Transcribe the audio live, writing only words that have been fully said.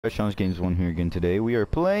Sean's Games 1 here again today. We are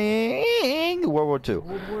playing World War II.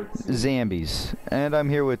 Zombies. And I'm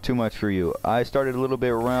here with Too Much For You. I started a little bit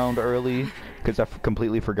around early because I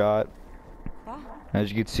completely forgot. As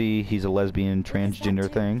you can see, he's a lesbian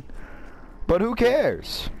transgender thing. But who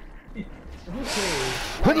cares? I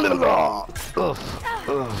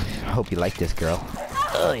hope you like this, girl.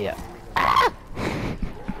 Oh yeah.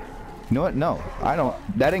 You know what? No, I don't.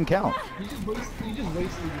 That didn't count. You just wasted your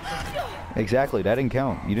time. Exactly, that didn't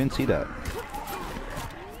count. You didn't see that.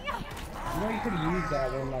 You know you could use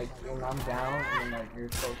that when I'm down and then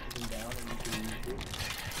you're supposed to be down and you can use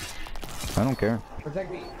it. I don't care.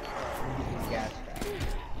 Protect me. Let me get some gas back.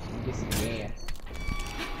 Let me get some gas.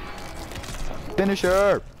 Finish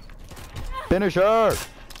her! Finish her!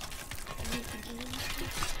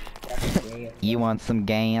 You want some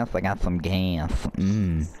gas? I got some gas.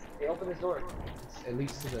 Mmm. Hey, open this door. At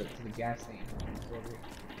least to the gas station.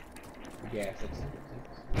 Gas.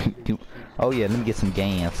 Oh yeah, let me get some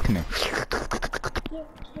gas. Come here.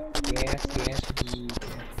 Gas.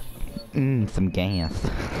 Some gas.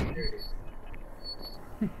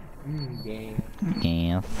 Gas.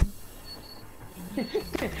 Gas.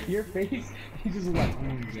 Your face, you just look like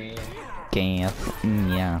gas. Gas.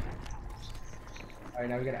 Yeah. Alright,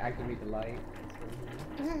 now we gotta activate the light.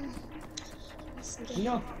 You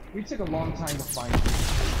know, we took a long time to find it.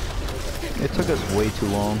 It took us way too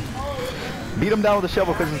long. Beat him down with a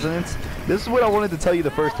shovel because it's an this is what I wanted to tell you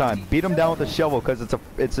the first time. Beat him down with a shovel because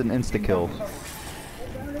it's an insta kill.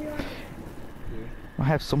 I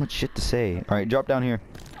have so much shit to say. All right, drop down here.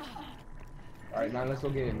 All right, now let's go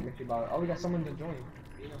get it. Oh, we got someone to join.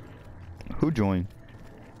 Who joined?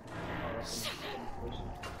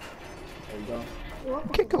 There you go.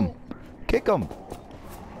 Kick him. Kick him.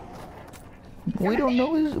 We don't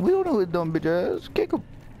know his dumb bitch ass. Kick him.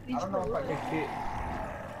 I don't know if I can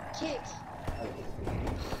Kick.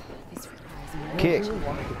 Kick.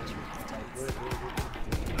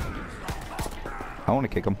 I want to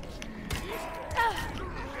kick him.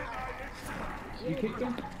 You kicked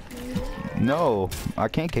him? No, I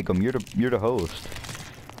can't kick him. You're the host.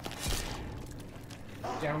 Yeah,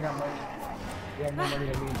 I don't got money. You have more money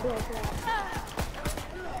than me.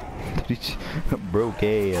 Broke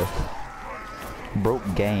ass.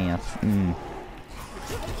 Broke gas.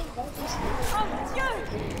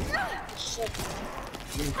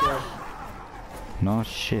 No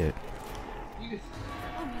shit.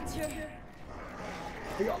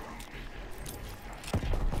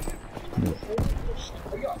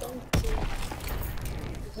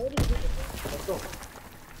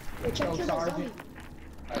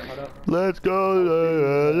 Let's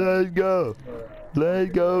go.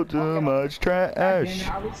 Let's go. Too much trash.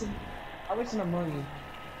 I wasted my money.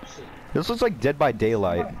 Shit. This looks like Dead by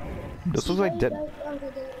Daylight. This looks like Dead.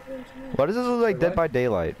 Why does this look like Dead by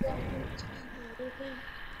Daylight?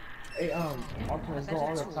 Hey, let's go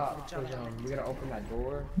all the way top, cause we gotta open that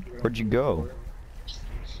door. Where'd you go?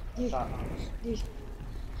 Top.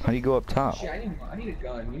 How do you go up top? Shit, I need a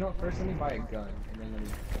gun. You know, first let me buy a gun, and then let me...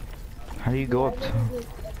 How do you go up top?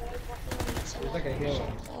 There's like a hill.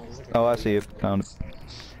 Oh, I see it. Found it.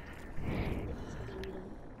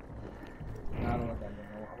 No, I don't want that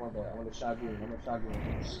gun. I want the shotgun.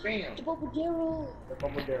 Bam! The Bubble Daryl. The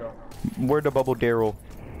bubble barrel. Where'd the bubble Daryl?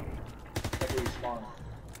 That's where you spawn.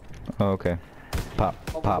 Oh, okay. Pop.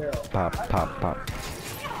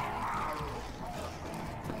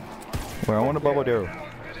 Where I want a bubble Daryl.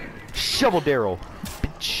 Shovel Daryl.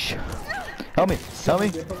 Bitch. Help me.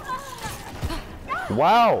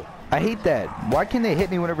 Wow. I hate that. Why can't they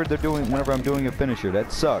hit me whenever I'm doing a finisher?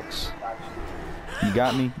 That sucks. You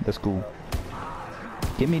got me? That's cool.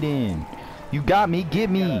 Get me then. You got me. Get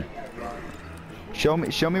me. Show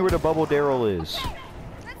me where the bubble Daryl is.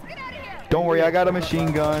 Don't worry, I got a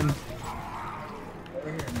machine gun.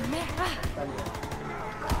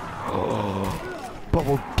 Oh,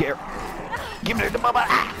 bubble Daryl. Give me the bubble.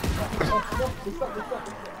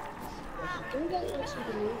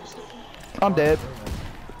 I'm dead.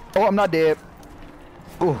 Oh, I'm not dead.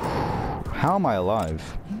 Oh, how am I alive?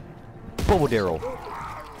 Bubble Daryl.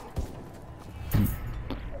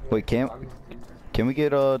 Wait, can we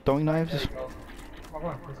get throwing knives?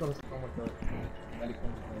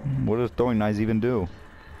 What does throwing knives even do?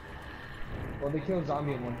 Well, they kill a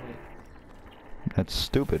zombie in one hit. That's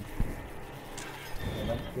stupid. Yeah,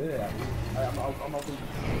 that's good. I'm open.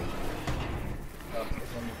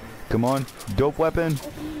 Come on, dope weapon.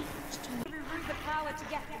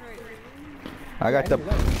 I got the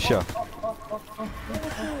sure.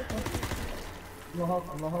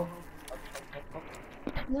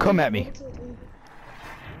 Come at me.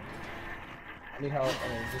 I need help.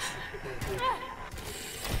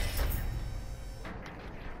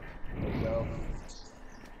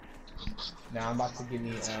 Now I'm about to give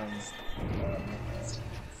me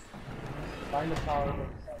find the power of the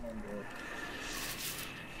someone door.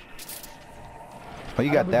 Oh,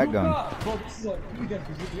 you got that gun. Bro, this is what you got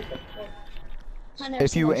bazooka. What the fuck?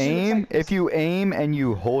 If you aim and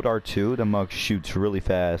you hold R2, the mug shoots really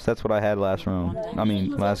fast. That's what I had last round. I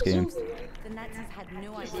mean, last game. The Nazis had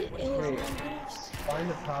no idea what Wait, find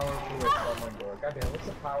the power for the someone door. Goddamn, what's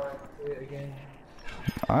the power to it again?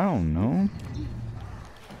 I don't know.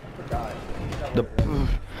 I forgot.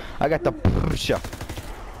 I got the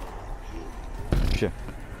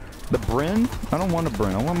the Brin? I don't want a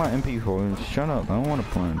Brin. I want my MP4. Shut up. I don't want a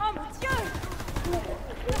Brin.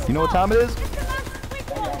 You know what time it is?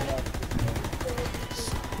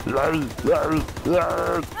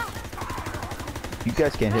 You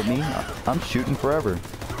guys can't hit me. I'm shooting forever.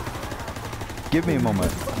 Give me a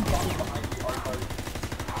moment.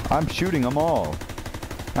 I'm shooting them all.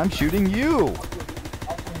 I'm shooting you.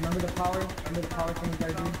 Remember the power? Remember the power thing you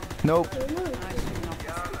gotta do? Nope. This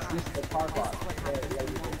is the power box.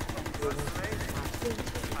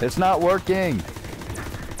 It's not working.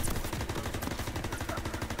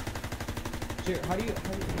 Shit, how do you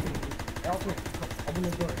Alfred, open the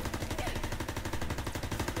door.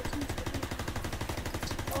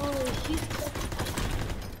 Oh, she's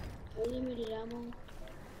unlimited ammo.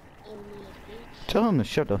 Tell him to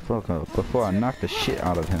shut the fuck up before I knock the shit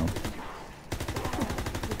out of him.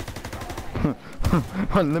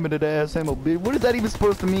 Unlimited ass ammo, bitch. What is that even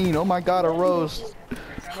supposed to mean? Oh my god, a roast.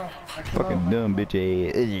 Fucking dumb bitch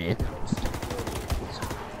ass.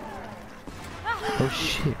 Oh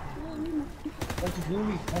shit.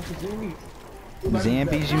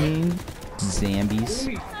 Zambies, you mean?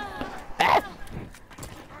 Zambies. Ah!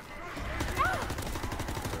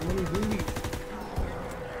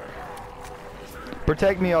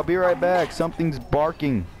 Protect me, I'll be right back. Something's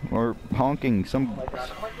barking or honking.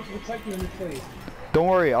 Don't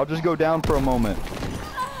worry, I'll just go down for a moment.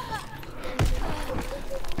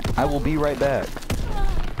 I will be right back.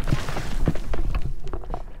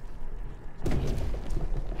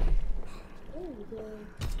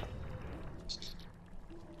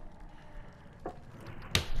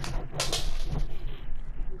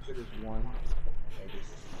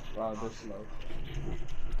 Wow, they're slow.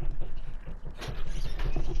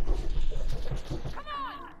 Come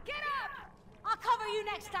on, get up! I'll cover you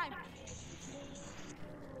next time.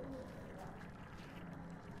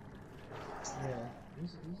 Yeah,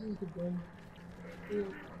 this is a good gun.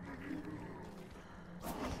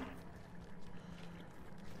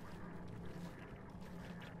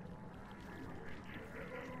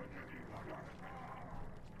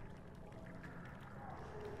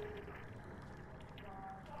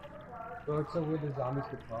 Bro, it's so weird the zombies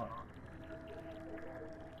could talk.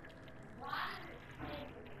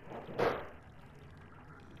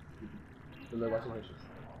 Look, watch the pictures.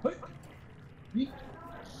 Hey! Yeet!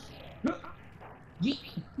 Look! Yeet!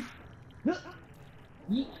 Look!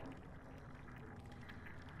 Yeet!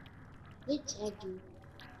 They tagged you.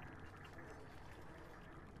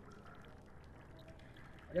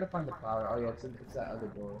 I gotta find the flower. Oh yeah, it's that other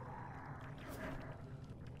door.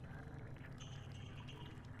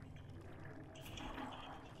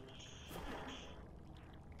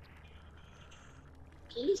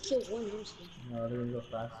 Can you kill one honestly? No, they're gonna go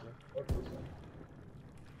faster. Oh, this one.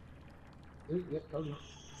 Dude, yep, told you.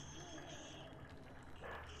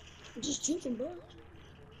 I'm just jumping, bro.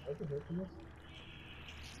 I can hurt from this.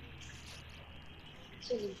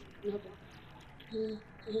 Kill him. No, bro.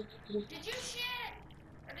 Did you shit?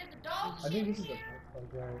 Or did the dog I think this is the first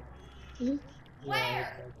one, right? Mm-hmm. Where? Yeah,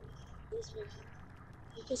 This way.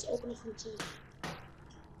 You just open it from two.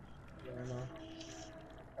 yeah, I know.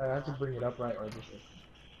 I have to bring it up right or this way.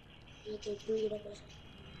 You have to bring it up.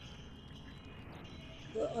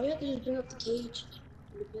 But all you have to do is bring up the cage.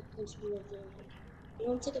 And the pet punch will be right there. You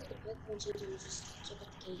don't take up the pet punch and you just check out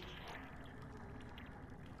the cage.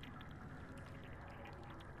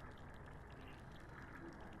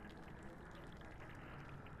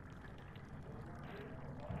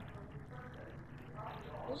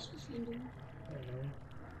 What's your friend doing? I don't know.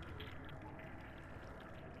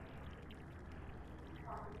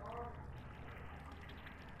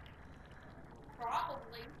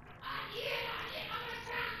 Probably.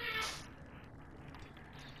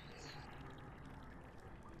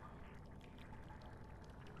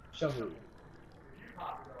 Shovel.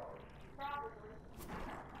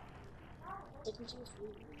 Taking to your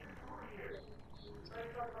friend.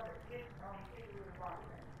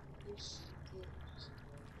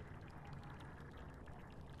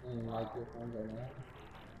 And like your friends right now.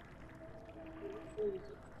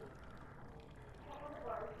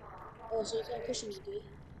 Oh, so you got cushions, good.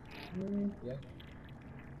 Yeah.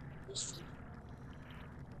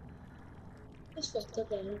 It's fucked up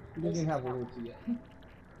that He doesn't have World War II yet.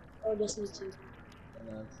 or Destiny 2. And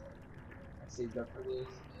I saved up for this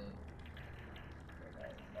and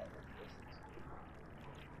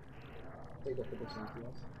saved up for this one too.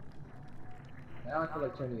 Now I feel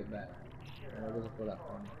like turning it back. And it doesn't feel that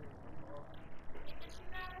fun.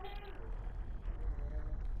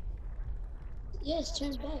 Yes,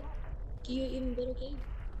 turn back. Give you an even better game.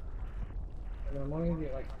 And I'm only gonna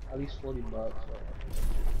get like at least $40. So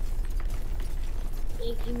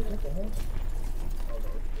Yeah, give me like, what the hell? Oh no.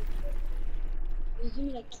 you give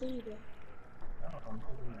me like 20, bro.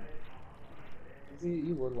 See,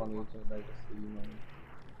 you would want me to turn back just for you money.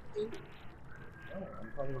 Then, Oh,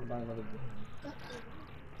 I'm probably gonna buy another game. God damn.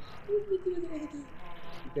 What would we do with the other game?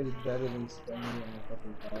 Because it's better than spending on a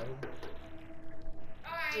fucking card.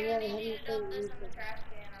 Yeah, we haven't played Wii for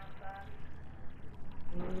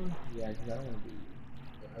Yeah, because I don't want to be.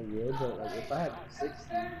 I would, but like if I had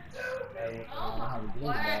 60, I don't have a game to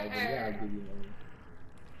buy, then yeah, I'd give you money.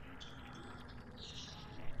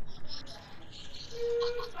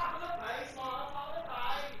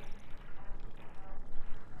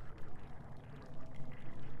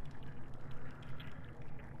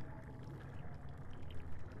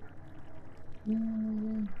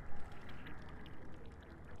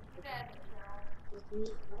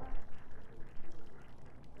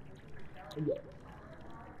 Yeah.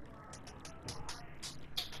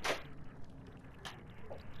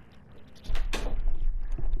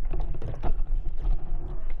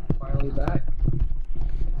 Finally back.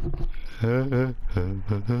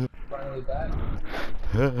 Finally back.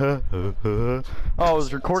 Oh, I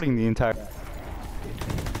was recording the entire.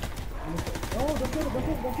 Oh, don't do it, don't do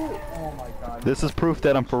it, don't do it. Oh my god. This is proof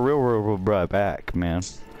that I'm for real back, man.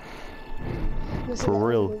 For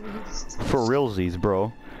real. For realsies,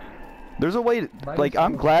 bro. There's a way, like,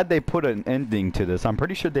 I'm glad they put an ending to this. I'm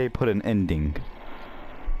pretty sure they put an ending.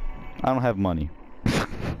 I don't have money.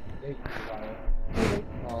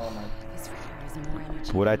 Oh my.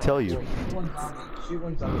 What'd I tell you? Shoot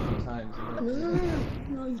one zombie 2 times.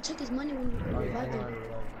 No, you took his money when you revived him.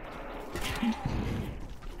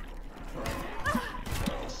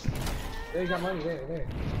 There, you got money, there.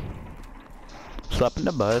 Slap in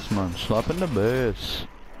the bus, man. Slap in the bus.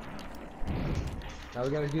 Now we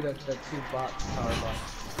gotta do that 2 box power box.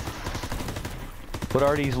 What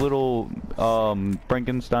are these little,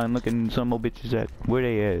 Frankenstein looking some old bitches at? Where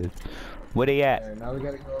they at? Where they at? There, now we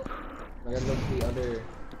gotta go. I gotta go to the other.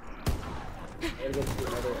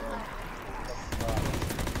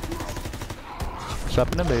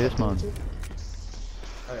 Slap in the bus, man.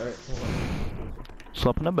 Alright, hold on.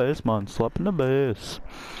 Slap in the bus, man. Slap in the bus.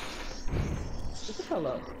 Shut the hell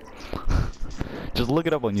up. Just look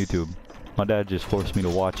it up on YouTube. My dad just forced me to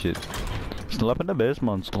watch it. Slap in the bus,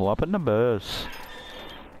 man. Slap in the bus.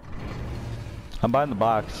 I'm buying the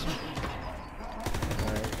box.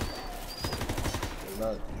 Alright. Good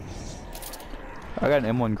luck. I got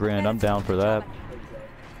an M1 grand. I'm down for that.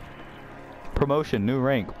 Promotion, new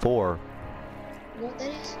rank, 4. You know what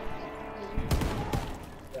that is?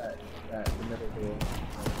 That, the middle door.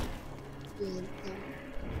 Yeah,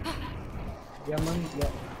 Yeah, money? Yeah.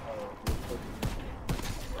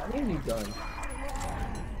 I need a new gun.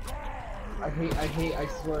 I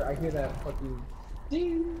swear, I hear that fucking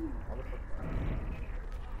ding!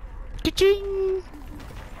 Ka-ching!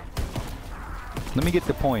 Let me get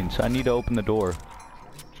the points. I need to open the door.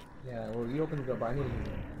 Yeah, well, you open the door, but I need a new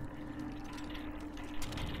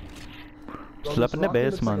gun. Slap in the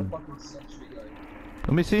base, man.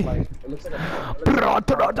 Let me see. Like, it looks like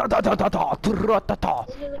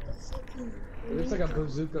a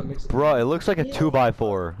bazooka mixed with Bro, it looks like a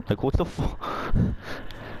 2x4. Like, what the fuck?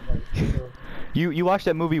 You watched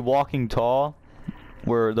that movie Walking Tall?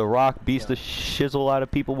 Where The Rock beats the shizzle out of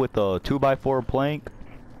people with a 2x4 plank?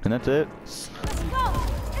 And that's it? Let's go!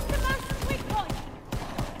 It's the most weak point!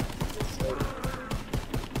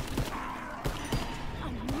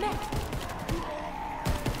 I'm messed.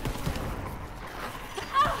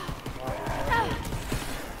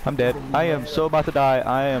 I'm dead. I am so about to die.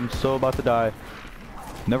 I am so about to die.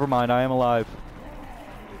 Never mind, I am alive.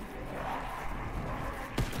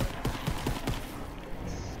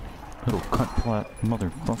 Little cunt plat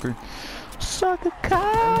motherfucker. Suck a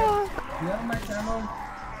cock! You have my ammo?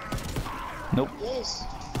 Nope. yes.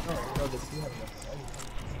 No, this you have my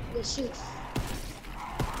Yes, shoot.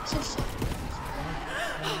 Shoot.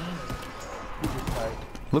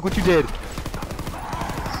 Look what you did.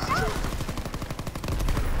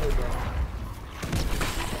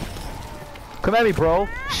 Come at me, bro.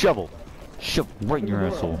 Shovel. Shovel right in your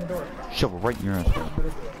asshole. Shovel right in your asshole.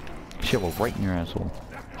 Shovel right in your asshole.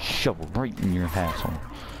 Shovel right in your asshole.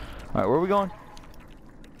 Alright, where are we going?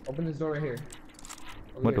 Open this door right here.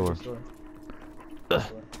 Over What here, door? this door. Ugh.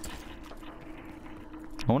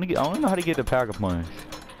 I wanna know how to get a pack of punch.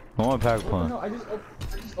 I want a pack of punch. No, I just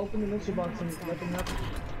opened the mixer box and nothing happened.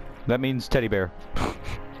 That means teddy bear. Hey,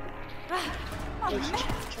 try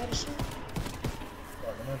to shoot.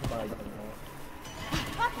 I'm gonna have to buy another one.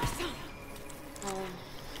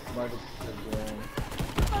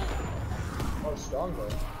 Oh, strong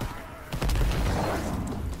though.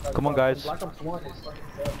 Come on, guys. Black Ops 1 is fucking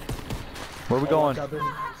tough. Where are we going?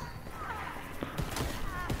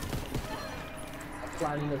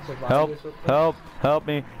 Help! Help! Help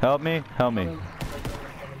me! Help me! Help me!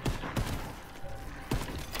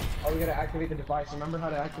 Oh, we gotta activate the device. Remember how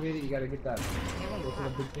to activate it? You gotta get that. Go to the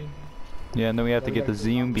big thing. Yeah, and then we have to get the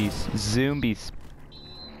zombies. Zombies.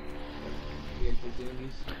 You get the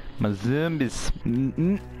zombies. My zombies.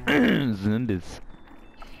 Zombies.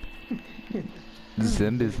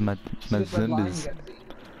 Zombies, my Just red line, zombies. you gotta see.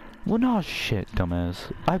 Well, no shit,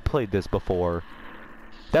 dumbass. I played this before.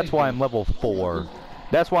 That's why I'm level 4.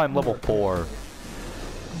 That's why I'm level 4.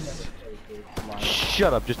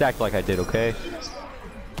 Shut up, just act like I did, okay?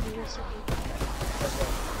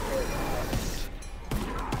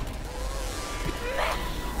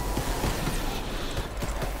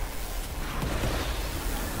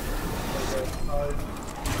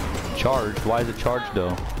 Charged? Why is it charged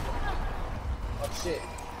though? Oh shit.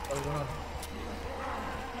 What's going on?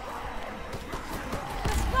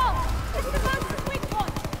 Let's go! This is about the quick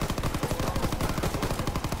one!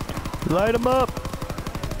 Light 'em up!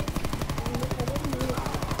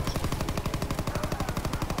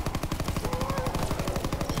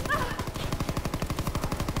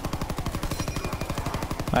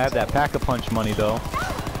 I have that pack-a-punch money though.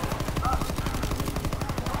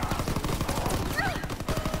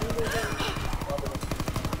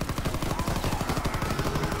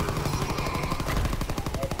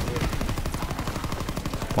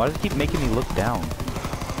 Why does it keep making me look down?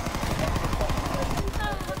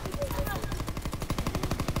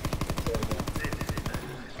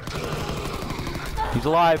 He's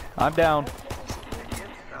alive. I'm down.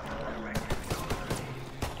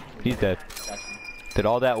 He's dead. Did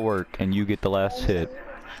all that work and you get the last hit.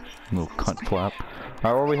 Little cunt flap. Alright,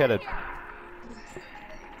 where are we headed?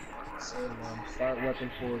 Start weapon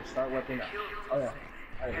forward. Start weapon. Oh yeah.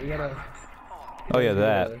 Alright, we gotta. Oh yeah,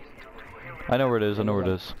 that. I know where it is, I know where it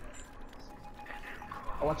is.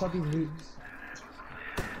 Oh, watch out these nukes.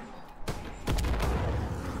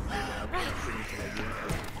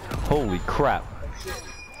 Holy crap.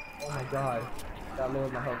 Oh my god. That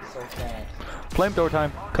lowered my health so fast. Flamethrower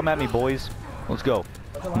time. Come at me, boys. Let's go.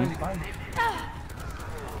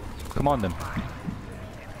 Come on then.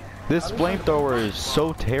 This flamethrower is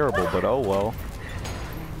so terrible, but oh well.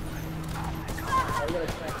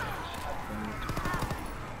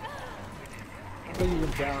 You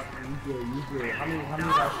went down and you do it. How many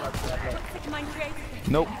guys shot that?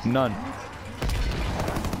 Nope, none.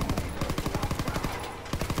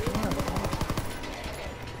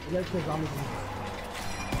 You guys kill zombies.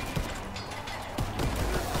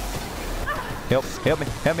 Help me,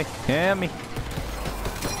 help me, help me.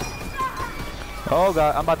 Oh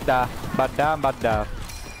god, I'm about to die. I'm about to die.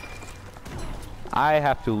 I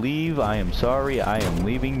have to leave. I am sorry. I am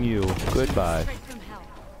leaving you. Goodbye.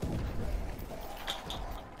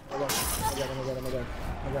 Oh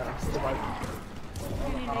my god. I'm still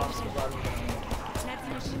surviving. That's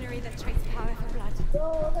machinery that trades power for blood.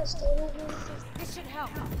 No, that's terrible. This should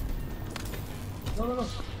help. No. The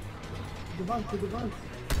device. Oh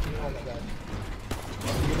my god.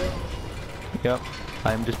 Yep,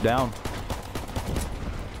 I am just down.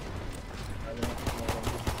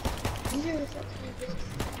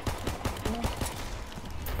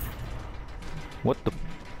 What the?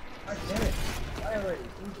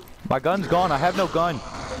 My gun's gone. I have no gun.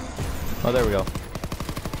 Oh, there we go.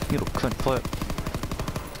 You little cunt flip.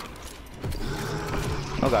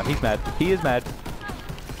 Oh god, he's mad. He is mad.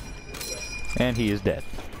 And he is dead.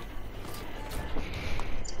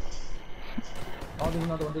 Oh,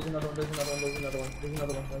 there's another one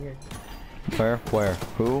right here. Where? Where?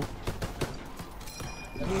 Who?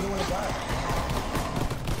 I didn't want to die.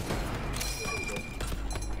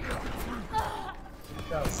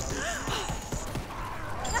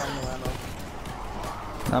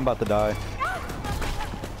 I'm about to die.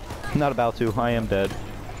 Not about to. I am dead.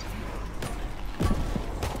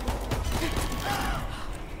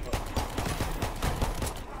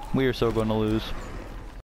 We are so going to lose.